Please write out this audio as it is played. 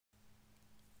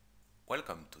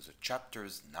Welcome to the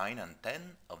chapters 9 and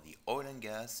 10 of the Oil and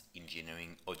Gas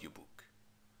Engineering Audiobook.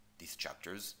 These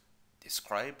chapters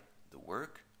describe the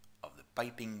work of the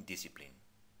piping discipline.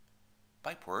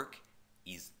 Pipework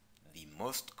is the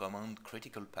most common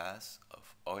critical path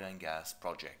of oil and gas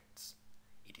projects.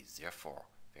 It is therefore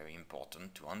very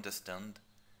important to understand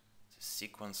the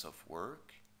sequence of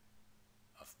work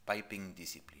of piping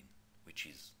discipline, which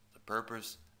is the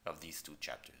purpose of these two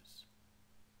chapters.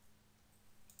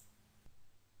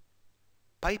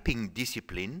 Piping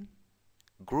discipline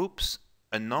groups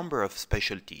a number of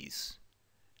specialties,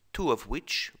 two of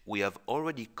which we have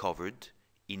already covered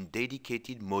in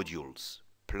dedicated modules: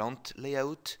 plant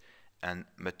layout and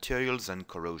materials and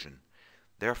corrosion.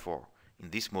 Therefore, in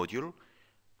this module,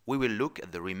 we will look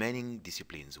at the remaining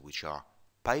disciplines, which are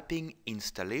piping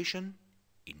installation,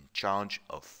 in charge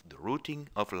of the routing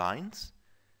of lines;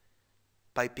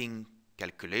 piping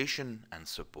calculation and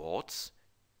supports,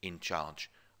 in charge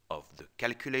of the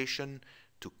calculation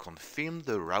to confirm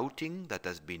the routing that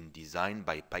has been designed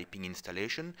by piping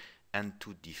installation and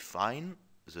to define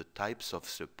the types of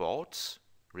supports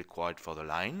required for the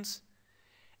lines;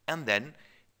 and then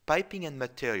piping and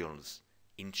materials,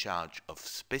 in charge of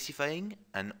specifying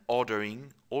and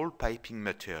ordering all piping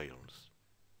materials.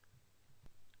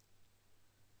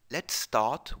 Let's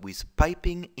start with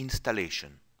piping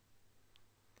installation.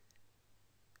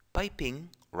 Piping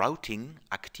routing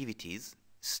activities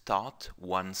start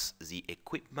once the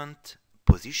equipment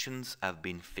positions have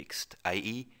been fixed,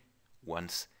 i.e.,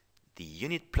 once the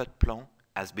unit plot plan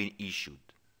has been issued.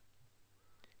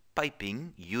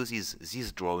 Piping uses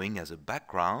this drawing as a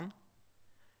background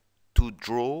to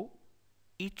draw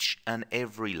each and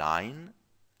every line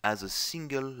as a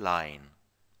single line.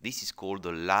 This is called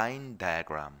the line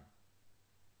diagram.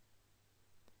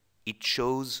 It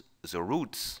shows the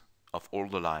routes of all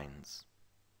the lines,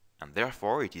 and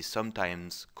therefore it is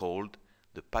sometimes called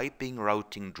the piping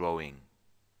routing drawing.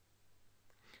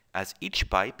 As each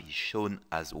pipe is shown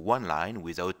as one line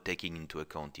without taking into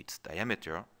account its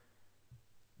diameter,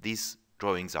 these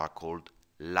drawings are called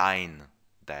line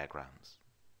diagrams.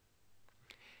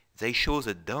 They show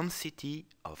the density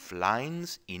of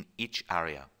lines in each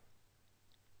area.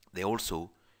 They also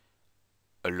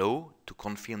allow to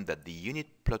confirm that the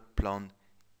unit plot plan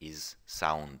is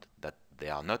sound, that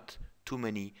there are not too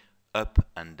many up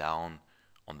and down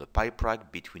on the pipe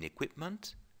rack between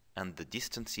equipment, and the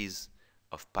distances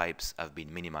of pipes have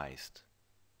been minimized.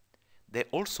 They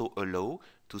also allow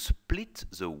to split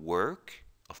the work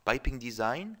of piping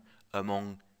design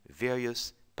among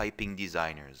various piping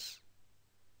designers.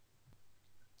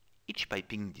 Each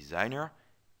piping designer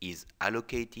is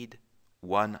allocated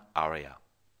one area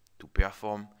to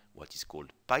perform what is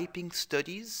called piping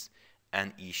studies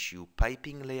and issue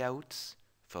piping layouts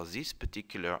for this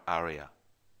particular area.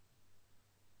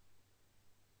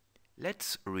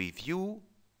 Let's review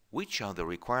which are the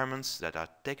requirements that are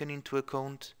taken into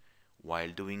account while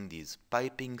doing these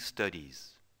piping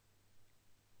studies.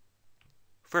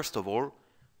 First of all,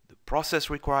 the process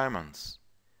requirements.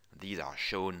 These are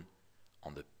shown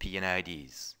on the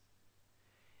P&IDs.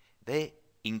 They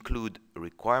include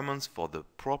requirements for the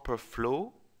proper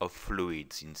flow of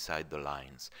fluids inside the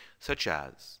lines, such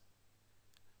as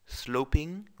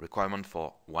sloping, requirement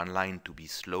for one line to be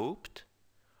sloped,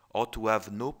 or to have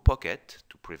no pocket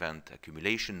to prevent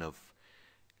accumulation of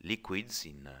liquids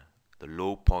in the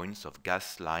low points of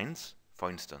gas lines, for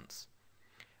instance,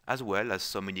 as well as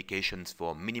some indications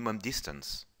for minimum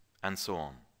distance, and so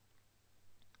on.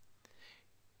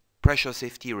 Pressure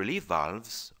safety relief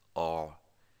valves or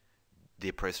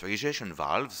depressurization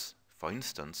valves, for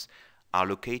instance, are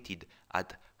located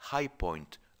at high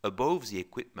point above the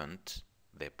equipment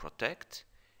they protect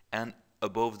and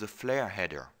above the flare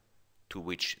header to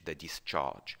which they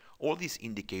discharge. All these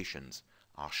indications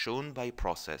are shown by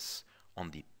process on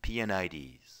the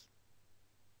P&IDs.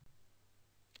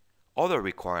 Other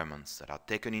requirements that are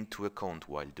taken into account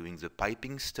while doing the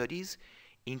piping studies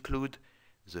include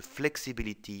the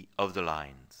flexibility of the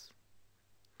lines.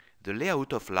 The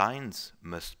layout of lines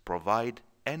must provide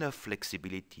enough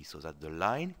flexibility so that the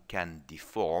line can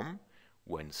deform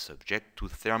when subject to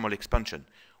thermal expansion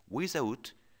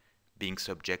without being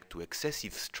subject to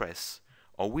excessive stress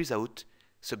or without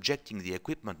subjecting the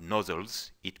equipment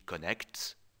nozzles it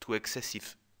connects to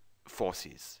excessive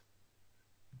forces.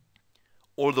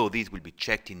 Although these will be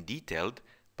checked in detail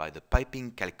by the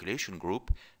piping calculation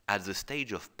group, at the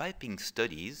stage of piping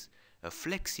studies, a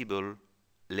flexible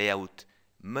layout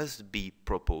must be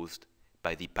proposed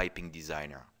by the piping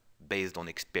designer based on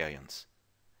experience.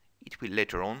 It will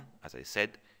later on, as I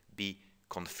said, be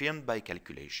confirmed by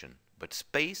calculation, but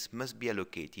space must be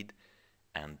allocated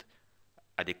and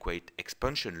adequate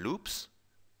expansion loops,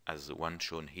 as the one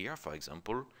shown here, for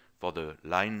example, for the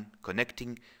line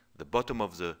connecting the bottom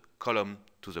of the column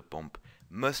to the pump,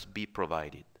 must be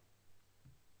provided.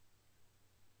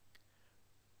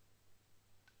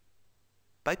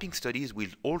 Piping studies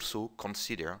will also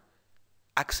consider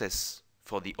access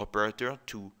for the operator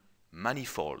to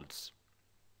manifolds,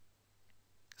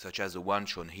 such as the one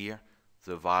shown here,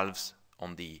 the valves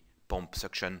on the pump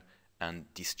suction and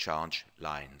discharge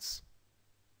lines.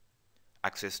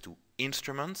 Access to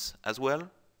instruments as well,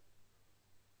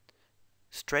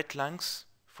 straight lengths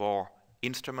for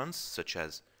instruments such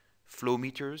as flow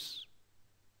meters.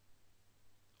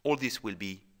 All this will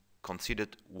be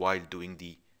considered while doing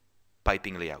the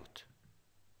piping layout.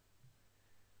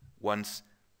 Once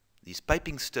these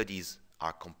piping studies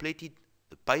are completed,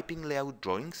 the piping layout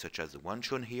drawing, such as the one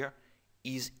shown here,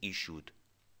 is issued.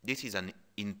 This is an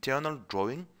internal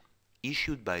drawing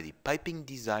issued by the piping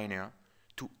designer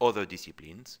to other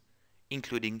disciplines,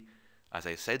 including, as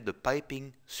I said, the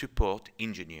piping support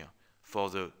engineer for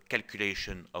the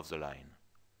calculation of the line.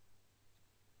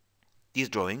 These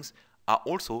drawings are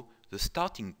also the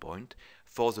starting point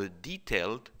for the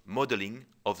detailed modeling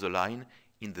of the line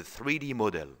in the 3D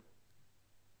model.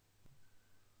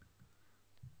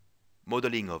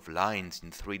 Modeling of lines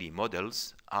in 3D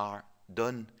models are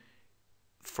done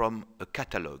from a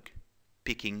catalog,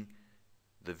 picking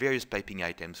the various piping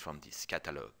items from this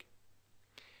catalog.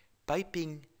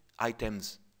 Piping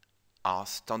items are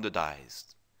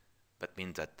standardized. That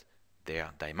means that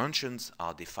their dimensions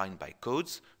are defined by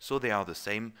codes, so they are the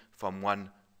same from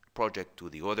one project to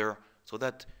the other, so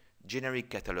that generic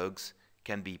catalogs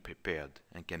can be prepared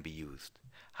and can be used.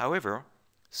 However,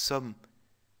 some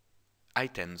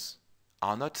items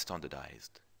are not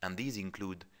standardized, and these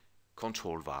include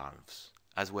control valves,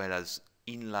 as well as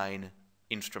inline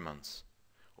instruments,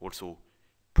 also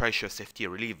pressure safety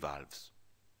relief valves.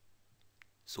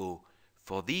 So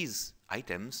for these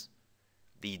items,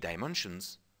 the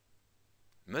dimensions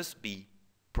must be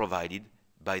provided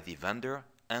by the vendor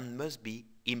and must be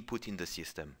input in the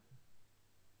system.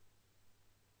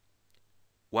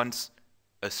 Once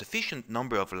a sufficient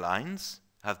number of lines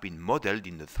have been modeled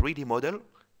in the 3D model,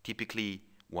 typically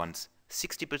once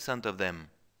 60% of them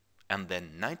and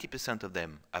then 90% of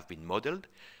them have been modeled,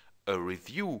 a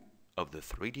review of the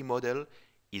 3D model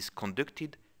is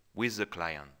conducted with the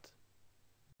client.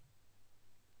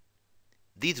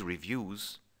 These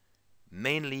reviews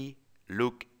mainly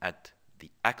look at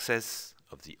the access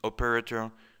of the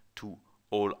operator to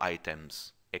all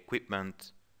items,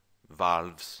 equipment,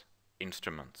 valves,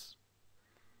 instruments.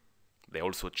 They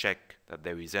also check that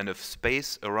there is enough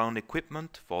space around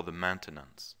equipment for the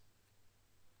maintenance.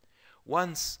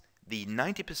 Once the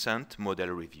 90% model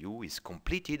review is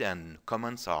completed and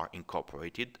comments are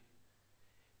incorporated,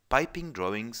 piping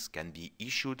drawings can be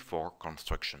issued for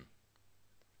construction.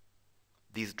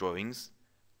 These drawings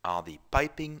are the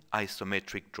piping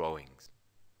isometric drawings.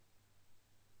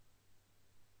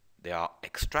 They are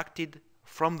extracted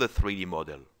from the 3D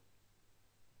model.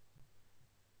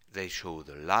 They show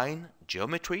the line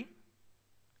geometry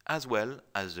as well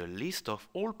as a list of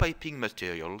all piping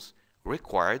materials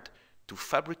required to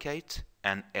fabricate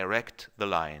and erect the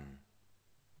line.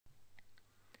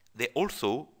 They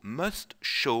also must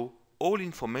show all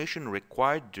information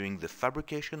required during the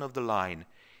fabrication of the line,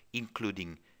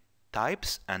 including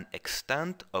types and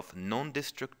extent of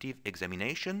non-destructive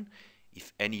examination,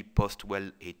 if any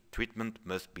post-well heat treatment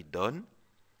must be done,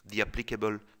 the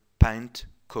applicable paint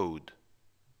code.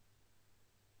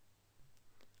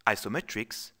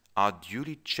 Isometrics are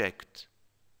duly checked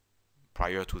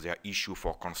prior to their issue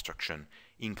for construction,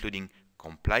 including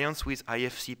compliance with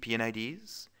IFC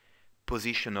PNIDs,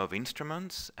 position of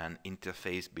instruments and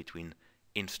interface between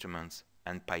instruments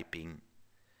and piping,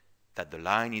 that the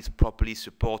line is properly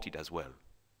supported as well.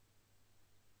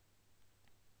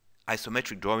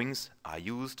 Isometric drawings are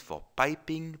used for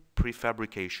piping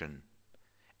prefabrication.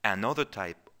 Another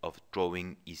type of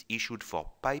drawing is issued for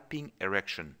piping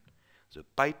erection, the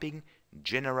piping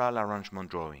general arrangement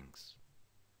drawings.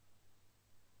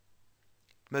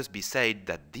 It must be said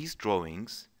that these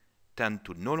drawings tend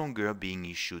to no longer being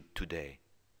issued today,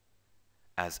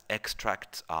 as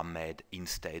extracts are made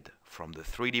instead from the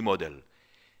 3D model.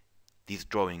 These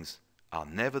drawings are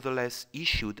nevertheless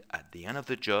issued at the end of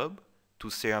the job to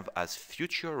serve as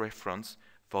future reference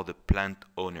for the plant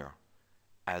owner,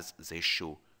 as they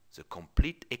show the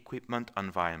complete equipment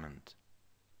environment.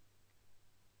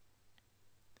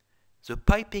 The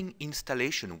piping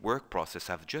installation work process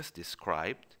I've just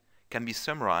described can be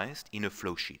summarized in a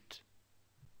flow sheet.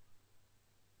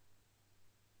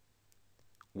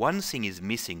 One thing is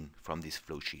missing from this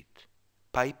flow sheet.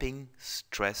 piping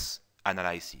stress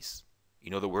analysis.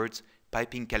 In other words,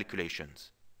 piping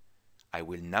calculations. I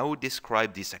will now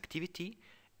describe this activity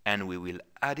and we will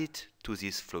add it to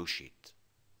this flowsheet.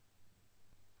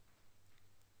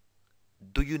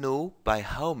 Do you know by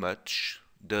how much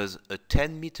does a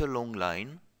 10-meter long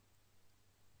line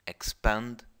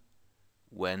expand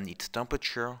when its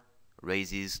temperature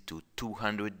raises to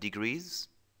 200 degrees?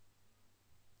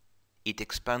 It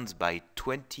expands by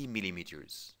 20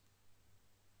 millimeters.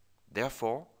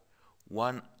 Therefore,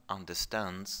 one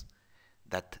understands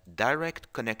that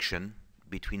direct connection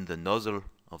between the nozzle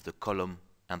of the column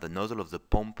and the nozzle of the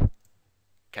pump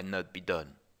cannot be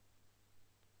done.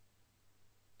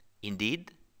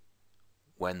 Indeed,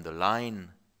 when the line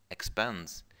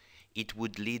expands, it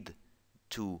would lead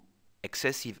to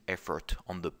excessive effort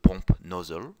on the pump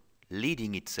nozzle,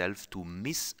 leading itself to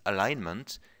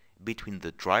misalignment between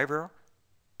the driver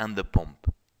and the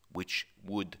pump, which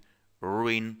would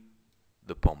ruin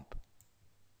the pump.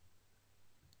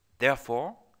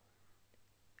 Therefore,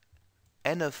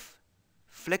 enough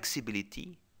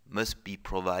flexibility must be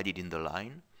provided in the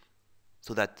line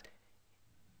so that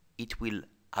it will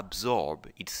absorb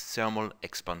its thermal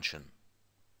expansion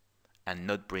and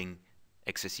not bring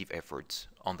excessive efforts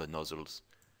on the nozzles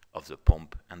of the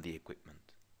pump and the equipment.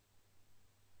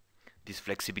 This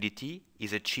flexibility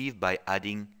is achieved by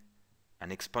adding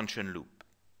an expansion loop.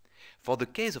 For the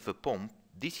case of a pump,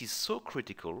 this is so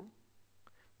critical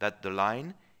that the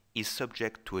line is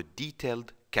subject to a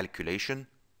detailed calculation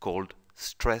called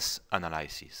stress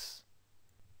analysis.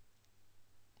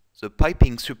 The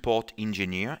piping support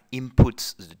engineer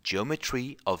inputs the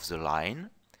geometry of the line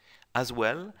as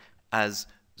well as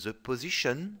the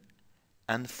position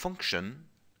and function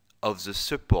of the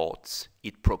supports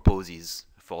it proposes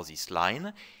for this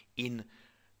line in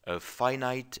a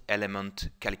finite element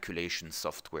calculation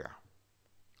software.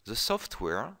 The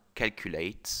software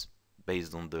calculates,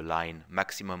 based on the line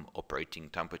maximum operating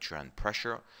temperature and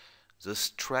pressure, the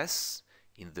stress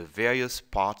in the various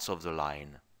parts of the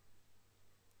line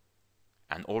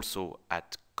and also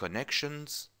at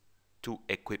connections to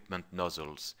equipment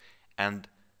nozzles. And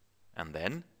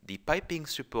then the piping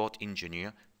support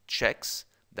engineer checks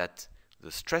that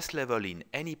the stress level in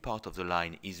any part of the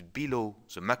line is below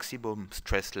the maximum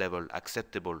stress level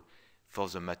acceptable for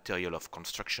the material of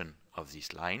construction of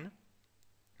this line,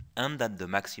 and that the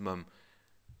maximum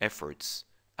efforts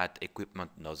at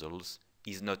equipment nozzles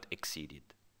is not exceeded,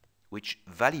 which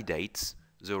validates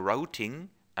the routing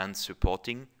and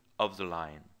supporting of the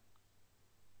line.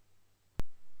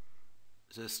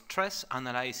 The stress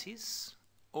analysis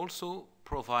also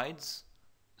provides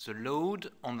the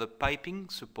load on the piping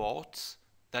supports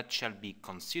that shall be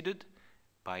considered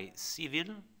by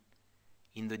civil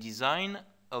in the design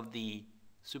of the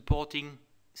supporting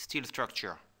steel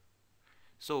structure.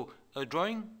 So a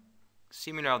drawing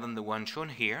similar than the one shown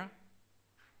here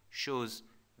shows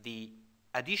the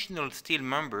additional steel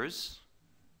members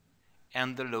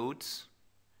and the loads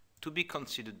to be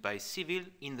considered by civil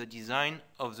in the design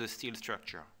of the steel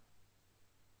structure.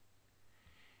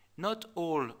 Not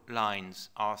all lines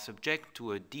are subject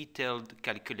to a detailed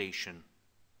calculation.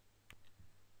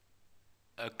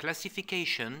 A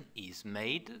classification is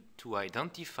made to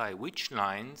identify which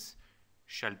lines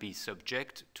shall be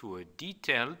subject to a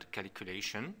detailed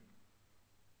calculation,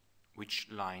 which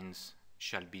lines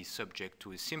shall be subject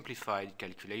to a simplified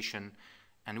calculation,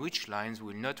 and which lines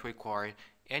will not require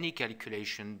any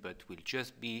calculation but will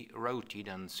just be routed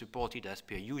and supported as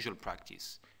per usual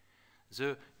practice.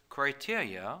 The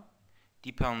criteria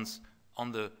depends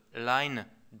on the line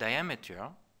diameter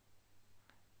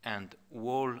and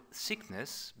wall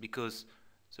thickness, because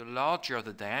the larger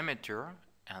the diameter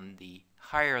and the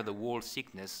higher the wall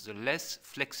thickness, the less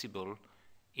flexible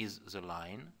is the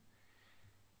line.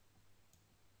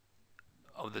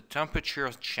 Of the temperature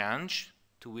change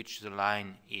to which the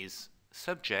line is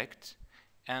subject,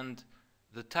 and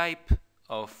the type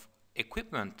of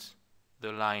equipment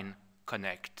the line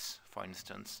connects. For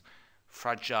instance,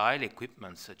 fragile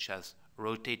equipment such as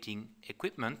rotating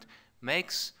equipment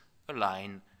makes a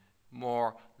line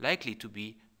more likely to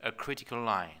be a critical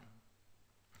line.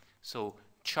 So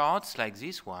charts like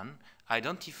this one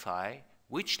identify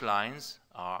which lines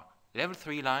are level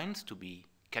 3 lines to be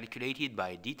calculated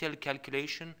by detailed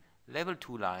calculation, level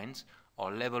 2 lines,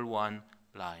 or level 1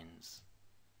 lines.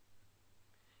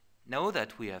 Now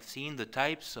that we have seen the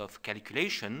types of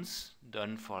calculations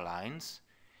done for lines,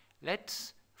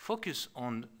 let's focus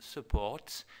on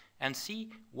supports and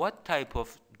see what type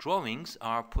of drawings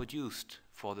are produced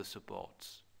for the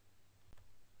supports.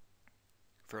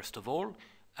 First of all,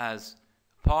 as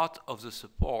part of the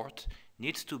support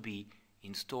needs to be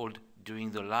installed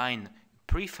during the line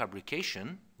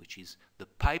prefabrication, which is the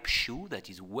pipe shoe that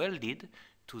is welded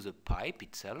to the pipe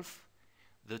itself,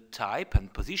 the type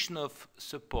and position of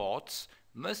supports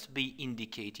must be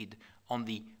indicated on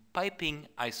the piping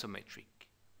isometric.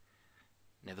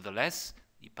 Nevertheless,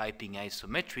 the piping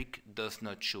isometric does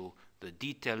not show the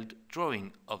detailed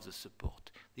drawing of the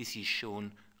support. This is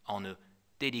shown on a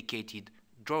dedicated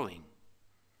drawing.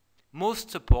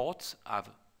 Most supports have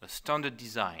a standard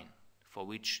design for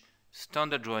which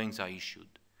standard drawings are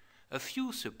issued. A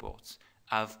few supports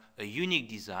have a unique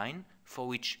design for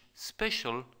which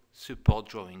special support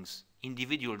drawings,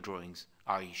 individual drawings,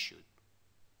 are issued.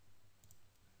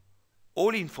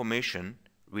 All information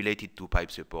related to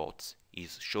pipe supports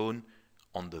is shown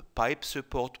on the pipe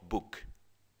support book.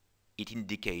 It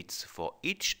indicates for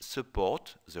each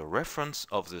support the reference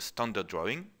of the standard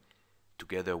drawing,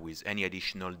 together with any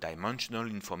additional dimensional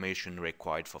information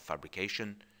required for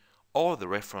fabrication, or the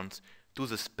reference to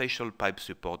the special pipe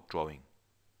support drawing.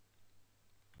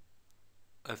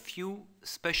 A few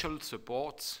special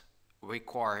supports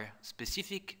require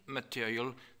specific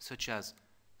material such as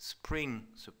spring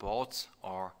supports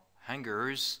or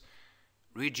hangers,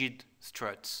 rigid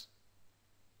struts.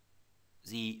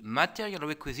 The material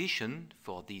requisition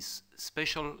for this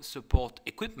special support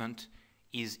equipment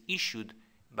is issued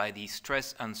by the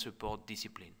stress and support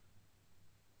discipline.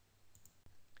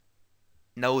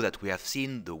 Now that we have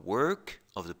seen the work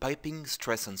of the piping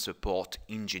stress and support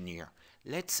engineer,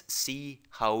 let's see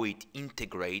how it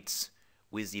integrates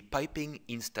with the piping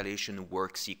installation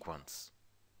work sequence.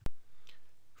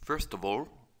 First of all,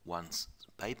 once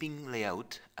the piping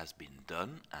layout has been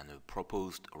done and a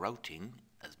proposed routing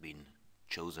has been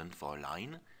chosen for a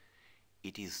line,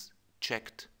 it is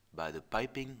checked by the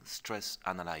piping stress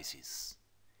analysis.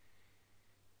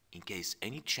 In case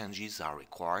any changes are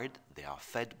required, they are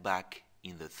fed back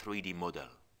in the 3D model.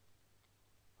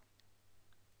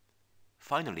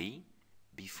 Finally,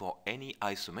 before any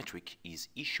isometric is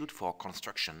issued for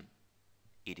construction,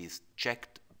 it is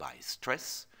checked by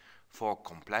stress for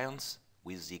compliance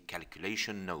with the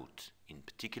calculation note, in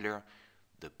particular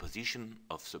the position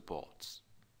of supports.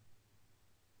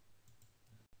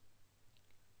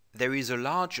 There is a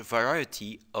large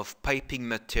variety of piping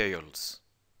materials,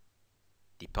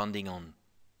 depending on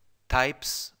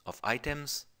types of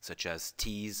items such as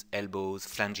tees, elbows,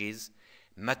 flanges,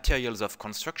 materials of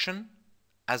construction,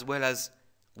 as well as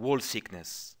wall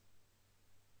thickness.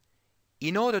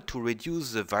 In order to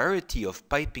reduce the variety of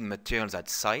piping materials at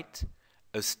site,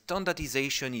 a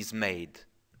standardization is made.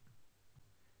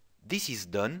 This is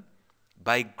done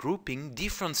by grouping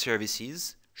different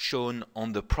services shown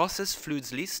on the process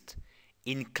fluids list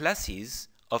in classes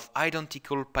of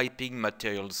identical piping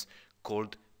materials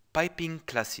called piping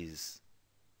classes.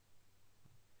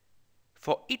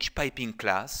 For each piping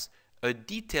class, a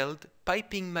detailed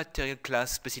piping material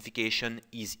class specification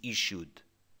is issued.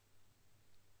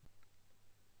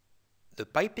 The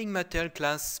piping material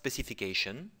class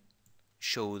specification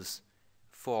shows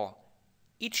for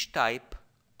each type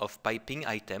of piping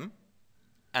item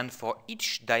and for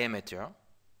each diameter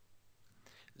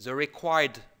the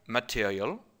required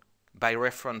material by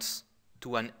reference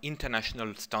to an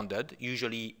international standard,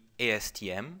 usually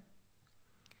ASTM,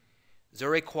 the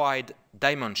required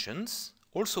dimensions,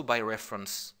 also by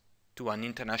reference to an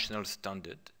international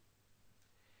standard,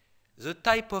 the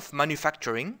type of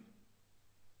manufacturing,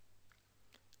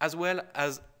 as well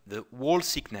as the wall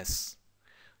thickness.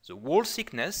 The wall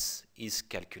thickness is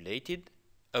calculated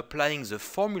applying the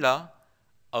formula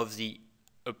of the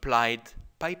applied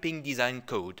piping design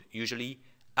code, usually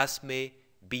ASME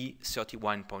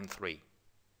B31.3.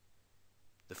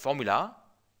 The formula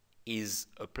is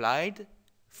applied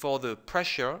for the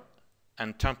pressure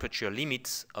and temperature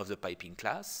limits of the piping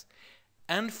class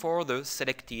and for the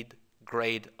selected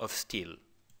grade of steel.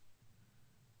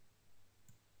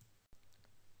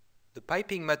 The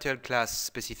piping material class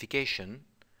specification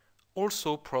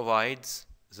also provides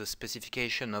the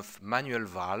specification of manual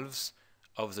valves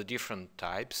of the different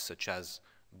types, such as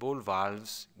ball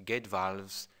valves, gate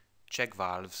valves, check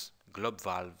valves, globe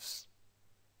valves.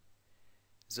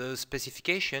 The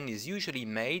specification is usually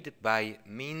made by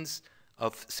means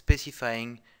of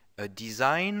specifying a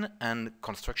design and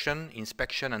construction,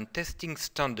 inspection and testing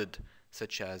standard,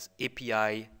 such as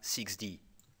API 6D.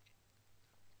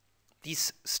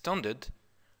 This standard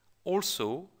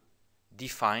also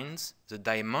defines the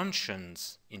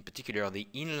dimensions, in particular the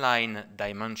inline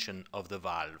dimension of the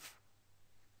valve,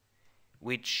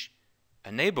 which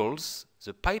enables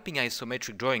the piping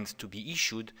isometric drawings to be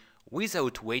issued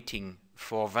without waiting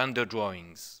for vendor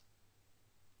drawings.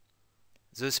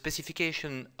 The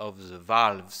specification of the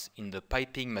valves in the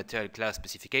piping material class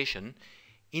specification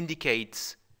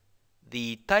indicates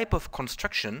the type of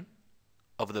construction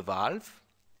of the valve,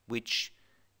 which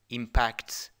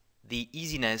impacts the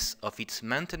easiness of its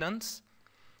maintenance,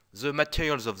 the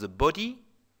materials of the body,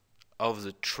 of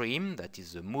the trim, that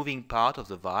is the moving part of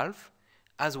the valve,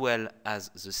 as well as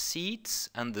the seats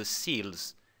and the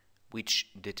seals, which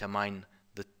determine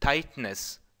the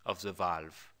tightness of the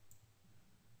valve.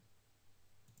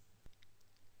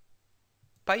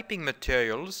 Piping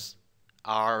materials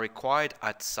are required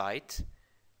at site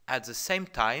at the same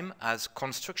time as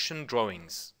construction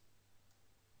drawings.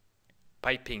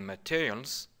 Piping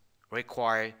materials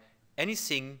require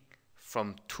anything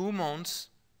from 2 months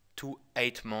to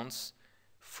 8 months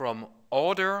from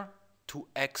order to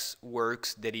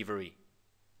ex-works delivery.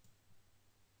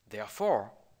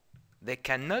 Therefore, they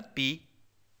cannot be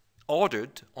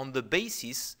ordered on the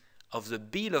basis of the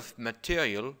bill of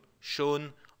material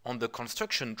shown on the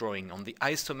construction drawing, on the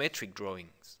isometric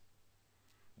drawings.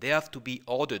 They have to be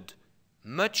ordered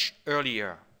much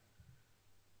earlier.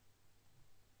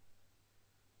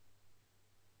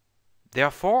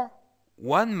 Therefore,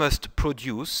 one must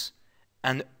produce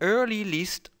an early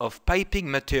list of piping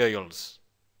materials.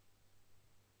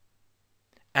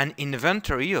 An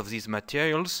inventory of these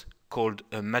materials, called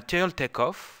a material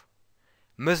takeoff,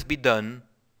 must be done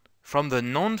from the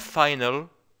non-final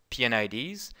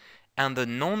P&IDs and the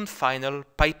non-final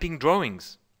piping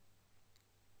drawings.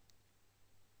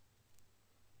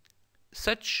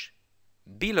 Such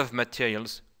bill of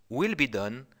materials will be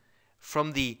done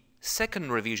from the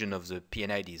second revision of the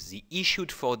P&IDs, the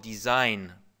issued for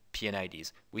design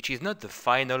P&IDs, which is not the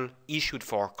final issued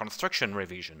for construction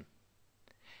revision,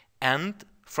 and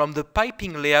from the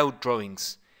piping layout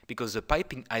drawings, because the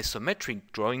piping isometric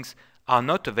drawings are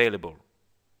not available.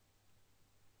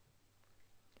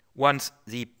 Once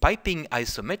the piping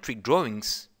isometric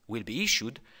drawings will be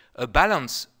issued, a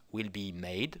balance will be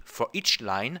made for each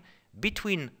line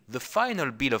between the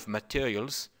final bill of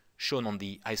materials shown on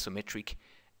the isometric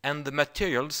and the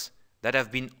materials that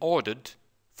have been ordered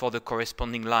for the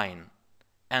corresponding line,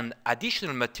 and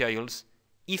additional materials,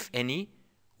 if any,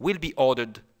 will be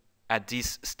ordered at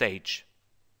this stage.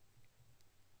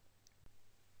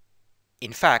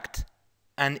 In fact,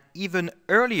 an even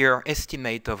earlier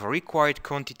estimate of required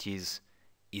quantities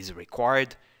is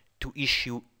required to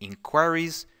issue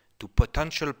inquiries to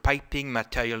potential piping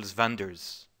materials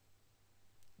vendors.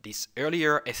 This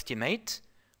earlier estimate,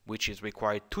 which is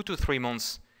required 2 to 3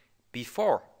 months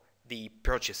before the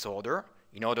purchase order,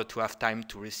 in order to have time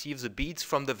to receive the bids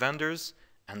from the vendors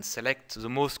and select the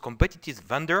most competitive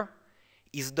vendor,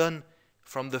 is done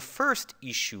from the first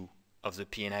issue of the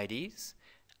P&IDs,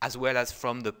 as well as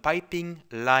from the piping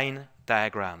line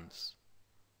diagrams.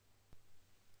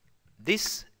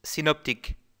 This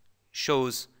synoptic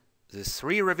shows the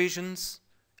 3 revisions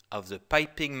of the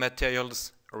piping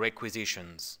materials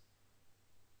requisitions.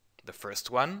 The first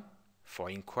one for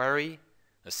inquiry,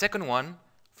 the second one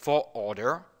for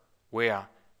order, where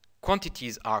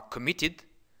quantities are committed,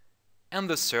 and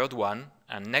the third one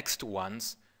and next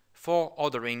ones for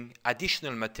ordering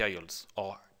additional materials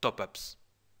or top-ups.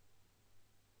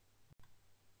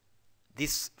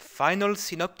 This final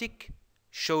synoptic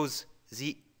shows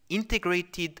the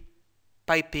integrated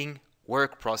piping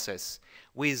work process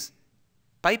with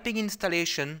piping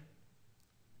installation,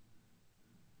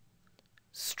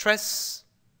 stress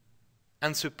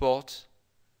and support,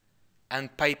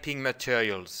 and piping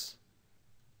materials.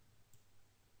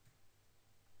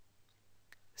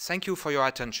 Thank you for your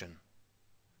attention.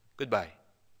 Goodbye.